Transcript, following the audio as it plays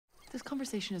This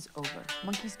conversation is over.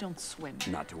 Monkeys don't swim.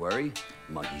 Not to worry.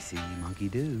 Monkey see, monkey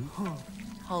do.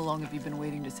 How long have you been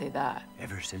waiting to say that?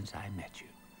 Ever since I met you.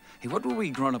 Hey, what were we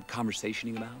grown-up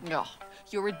conversationing about? No,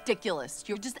 you're ridiculous.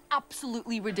 You're just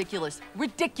absolutely ridiculous.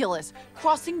 Ridiculous.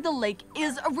 Crossing the lake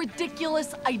is a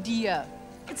ridiculous idea.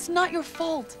 It's not your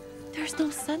fault. There's no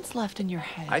sense left in your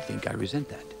head. I think I resent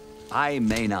that. I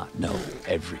may not know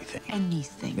everything.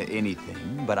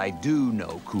 Anything, but I do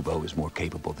know Kubo is more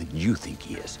capable than you think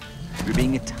he is. You're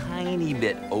being a tiny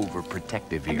bit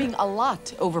overprotective here. I'm being a lot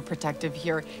overprotective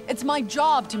here. It's my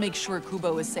job to make sure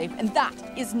Kubo is safe, and that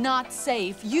is not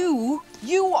safe. You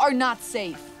are not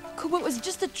safe. Kubo is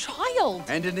just a child.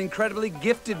 And an incredibly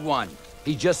gifted one.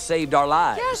 He just saved our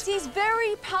lives. Yes, he's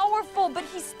very powerful, but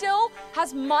he still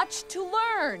has much to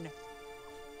learn.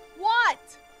 What?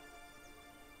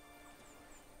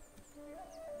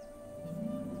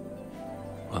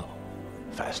 Well,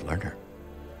 fast learner.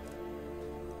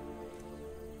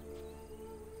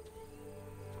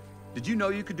 Did you know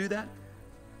you could do that?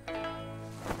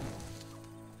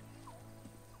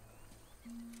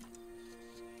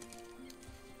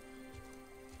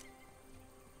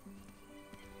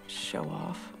 Show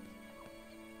off.